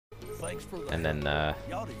And then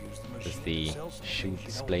there's the shield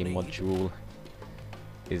display module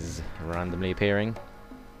is randomly appearing.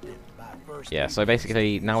 Yeah, so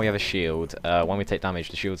basically now we have a shield. When we take damage,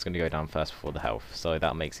 the shield's going to go down first before the health, so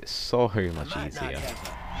that makes it so much easier.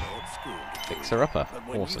 Fixer-upper,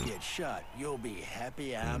 awesome.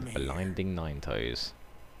 And blinding nine toes.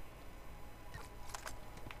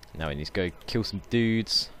 Now we need to go kill some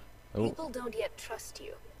dudes. Oh. People don't yet trust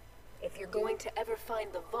you. If you're going to ever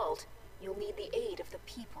find the vault, you'll need the aid of the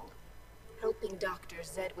people. Helping Dr.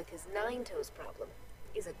 Zed with his nine toes problem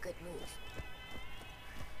is a good move.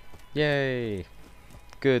 Yay!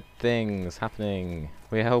 Good things happening.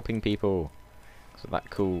 We're helping people. So that's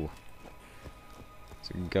cool.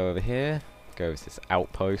 So we can go over here. Go to this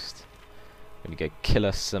outpost. We're gonna go kill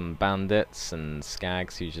us some bandits and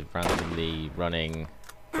skags who's just randomly running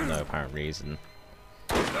for no apparent reason.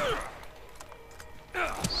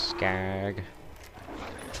 Skag.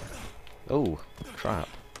 Oh, crap.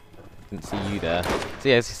 Didn't see you there. So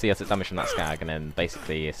yeah, as you see, I took damage from that skag, and then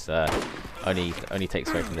basically it's only takes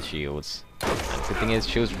away from the shields. And the good thing is,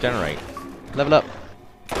 shields regenerate. Level up.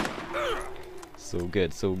 It's all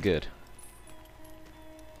good. It's all good.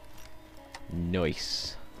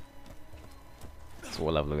 Nice. So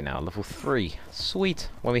what level are we now? Level 3. Sweet.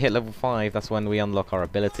 When we hit level 5, that's when we unlock our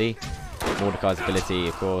ability. Mordecai's ability,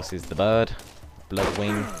 of course, is the bird.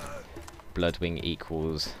 Bloodwing. Bloodwing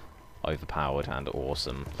equals overpowered and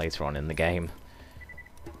awesome later on in the game.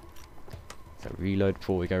 So reload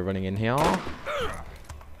before we go running in here.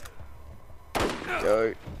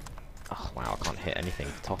 Go. Oh wow, I can't hit anything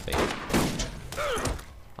for toffee.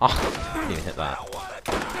 Oh, didn't even hit that.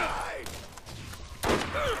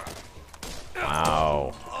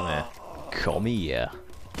 Wow. Come here. Come here.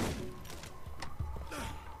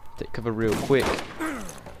 Take cover real quick.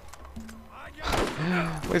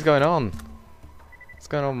 What is going on? What's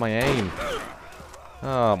going on with my aim?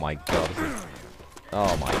 Oh my god.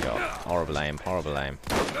 Oh my god. Horrible aim. Horrible aim.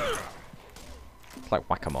 It's like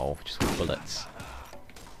whack-a-mole, just with bullets.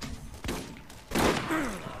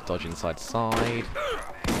 Dodge inside to side.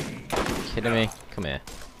 Kidding me? Come here.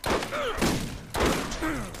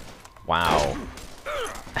 Wow.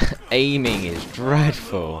 Aiming is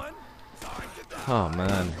dreadful. Oh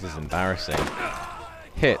man, this is embarrassing.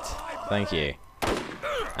 Hit. Thank you.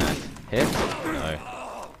 And hit? No.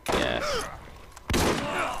 Yes.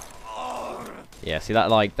 Yeah, see that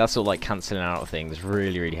that's sort of like cancelling out of things is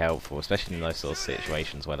really, really helpful, especially in those sort of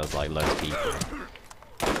situations where there's like loads of people.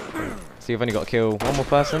 So you've only got to kill one more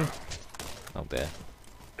person? Oh dear.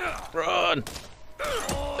 Run!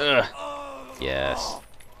 Ugh. Yes.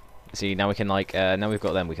 See, now we can like now we've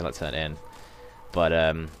got them, we can like turn it in. But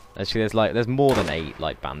actually there's more than 8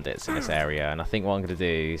 like bandits in this area, and I think what I'm gonna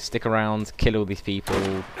do is stick around, kill all these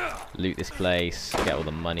people, loot this place, get all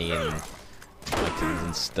the money and items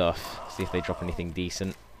and stuff, see if they drop anything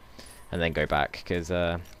decent, and then go back, because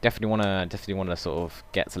definitely wanna sort of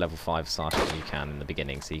get to level 5 as fast as you can in the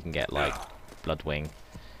beginning, so you can get like Bloodwing,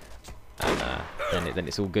 and then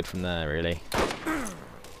it's all good from there really.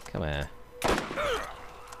 Come here.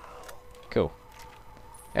 Cool.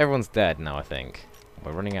 Everyone's dead now, I think.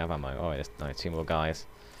 We're running out of ammo. Oh, there's no 2 more guys.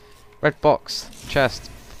 Red box, chest,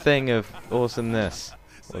 thing of awesomeness.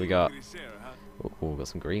 What do we got? Oh, we've got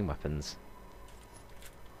some green weapons.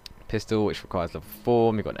 Pistol, which requires level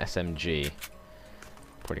 4. We've got an SMG.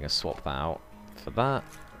 Probably gonna swap that out for that.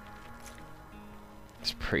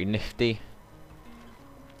 It's pretty nifty.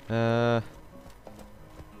 Go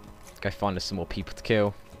find us some more people to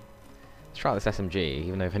kill. Let's try this SMG,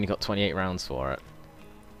 even though I've only got 28 rounds for it.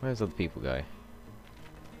 Where's other people go?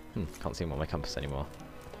 Can't see them on my compass anymore.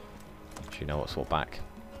 Actually, know what? Swap back.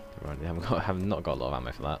 Have not got a lot of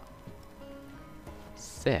ammo for that.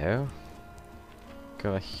 So,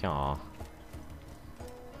 go here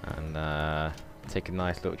and take a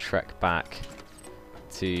nice little trek back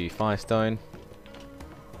to Firestone.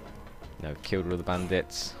 Now we've killed all the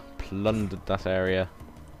bandits, plundered that area.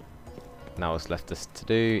 Now what's left us to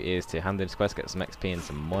do is to hand in this quest, get some XP and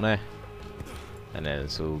some money, and then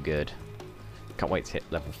it's all good. Can't wait to hit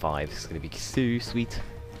level 5. It's going to be so sweet.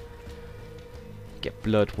 Get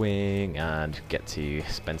Bloodwing and get to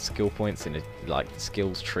spend skill points in a like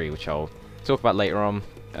skills tree, which I'll talk about later on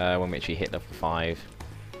when we actually hit level 5.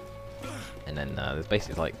 And then there's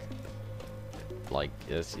basically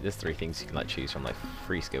there's 3 things you can like choose from, like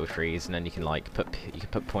 3 skill trees, and then you can like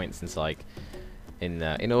put points inside. In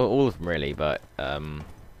all of them really, but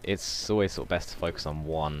it's always sort of best to focus on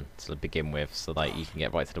one to begin with, so that you can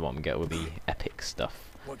get right to the bottom and get all the epic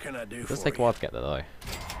stuff. What can I do? It does take a while to get there though.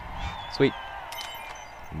 Sweet.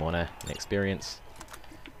 Money and experience.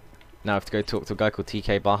 Now I have to go talk to a guy called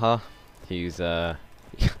TK Baha. He's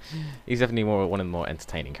he's definitely one of the more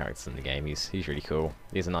entertaining characters in the game. He's really cool.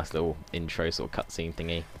 He has a nice little intro sort of cutscene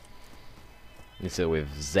thingy. And so with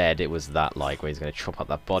Zed, it was that like where he's going to chop up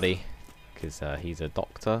that body because he's a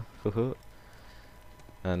doctor.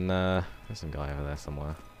 And there's some guy over there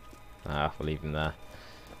somewhere. We'll leave him there.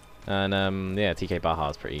 And yeah, TK Baha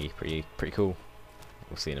is pretty cool.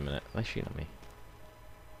 We'll see in a minute. They're shooting at me.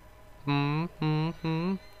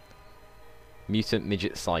 Mutant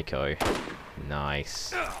Midget Psycho.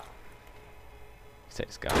 Nice. Let's take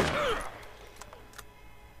this guy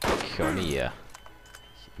out. Come here.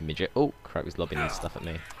 Midget. Oh, crap, he's lobbing his stuff at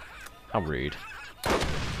me. How rude.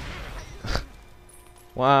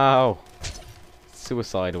 Wow.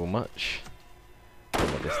 Suicidal much. What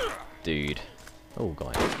about this dude? Oh,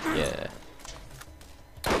 guy. Yeah.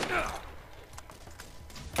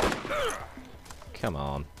 Come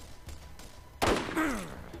on.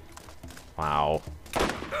 Wow.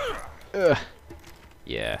 Ugh.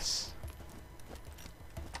 Yes.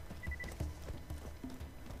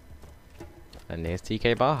 And here's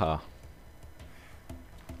TK Baha.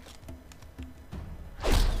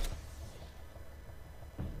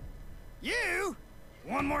 You?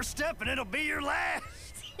 One more step and it'll be your last.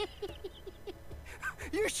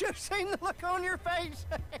 You should have seen the look on your face.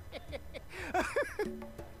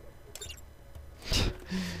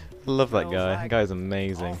 Love that guy. That guy's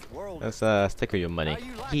amazing. Let's take all your money.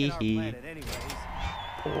 Hee hee.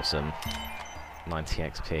 Awesome. 90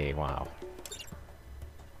 XP. Wow.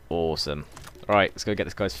 Awesome. Alright, let's go get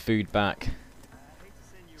this guy's food back.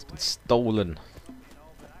 It's been stolen.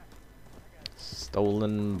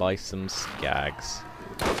 Stolen by some skags.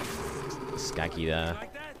 Skaggy there.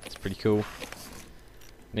 It's pretty cool.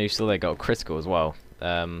 You still there got a critical as well.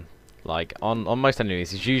 Like on most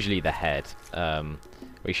enemies, it's usually the head.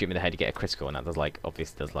 Where you shoot me in the head, you get a critical, and that does like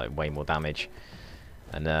obviously does like way more damage.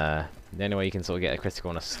 And the only way you can sort of get a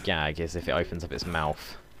critical on a skag is if it opens up its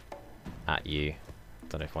mouth at you.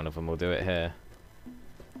 Don't know if one of them will do it here.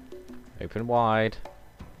 Open wide.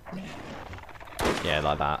 Yeah,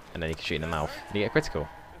 like that, and then you can shoot in the mouth. And you get a critical.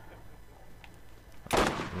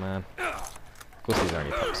 Oh, man. Of course, these are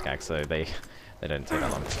only pop skags, so they don't take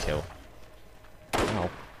that long to kill. Ow.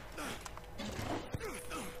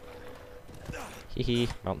 Hee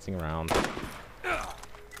bouncing around.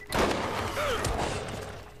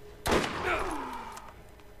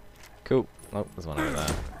 Cool. Oh, there's one over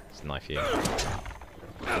there. Just knife you.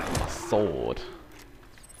 A sword.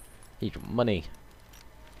 Need your money.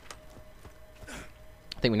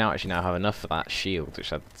 I think we actually have enough for that shield, which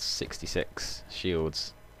had 66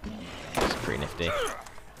 shields. That's pretty nifty.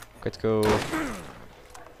 Critical.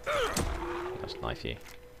 Just knife you.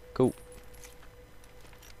 Cool.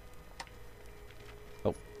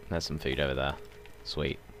 Oh, there's some food over there.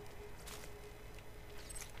 Sweet.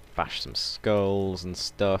 Bash some skulls and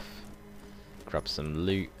stuff. Grab some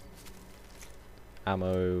loot.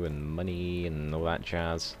 Ammo and money and all that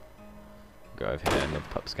jazz. Go over here, another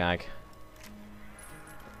pup skag.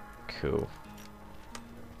 Cool.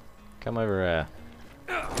 Come over here.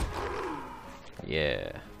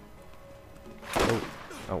 Yeah.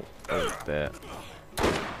 Oh, there.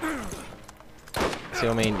 See what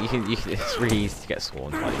I mean? You can it's really easy to get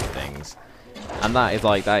swarmed by these things. And that is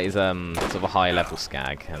sort of a high level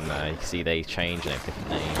skag, and you can see they change and have different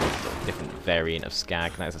names, sort of different variant of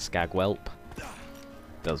skag. That is a skag whelp.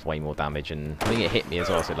 Does way more damage, and I think it hit me as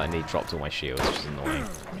well, so it like nearly dropped all my shields, which is annoying.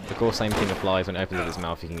 Of course, same thing applies when it opens up its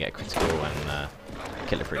mouth. You can get a critical and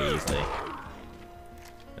kill it pretty easily.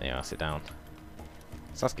 There you are, sit down.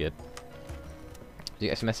 So that's good. Did you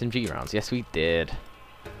get some SMG rounds? Yes, we did.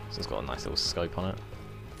 So it's got a nice little scope on it.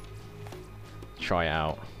 Try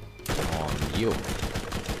out on you.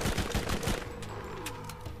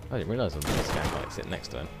 I didn't realise there was a skag like sitting next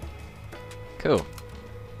to him. Cool.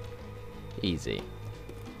 Easy.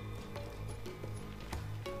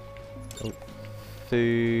 Oh,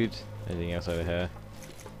 food. Anything else over here?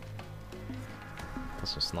 Got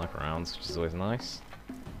some sniper rounds, which is always nice.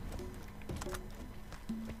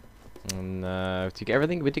 And did you get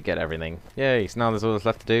everything? We did get everything. Yay! So now there's all that's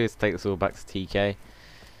left to do is take this all back to TK.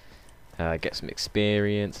 Get some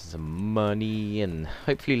experience, and some money, and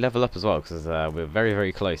hopefully level up as well, because we're very,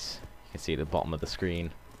 very close. You can see at the bottom of the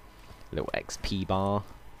screen, a little XP bar.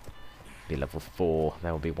 Be level 4.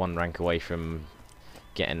 There will be 1 rank away from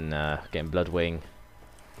getting Bloodwing.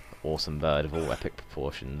 Awesome bird of all epic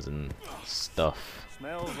proportions and stuff.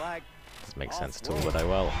 Smells like Doesn't make sense at all, but oh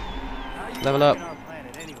well. Level up.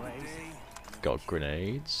 Got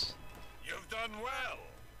grenades. You've done well.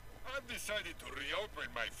 I've decided to reopen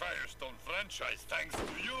my Firestone franchise thanks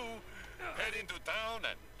to you. Head into town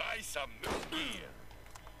and buy some new gear.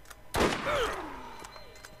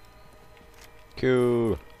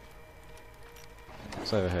 Cool.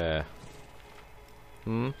 What's over here?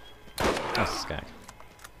 That's a skag.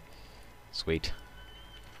 Sweet.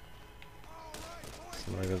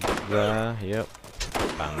 Something over there. Yep.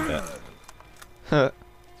 Bandit.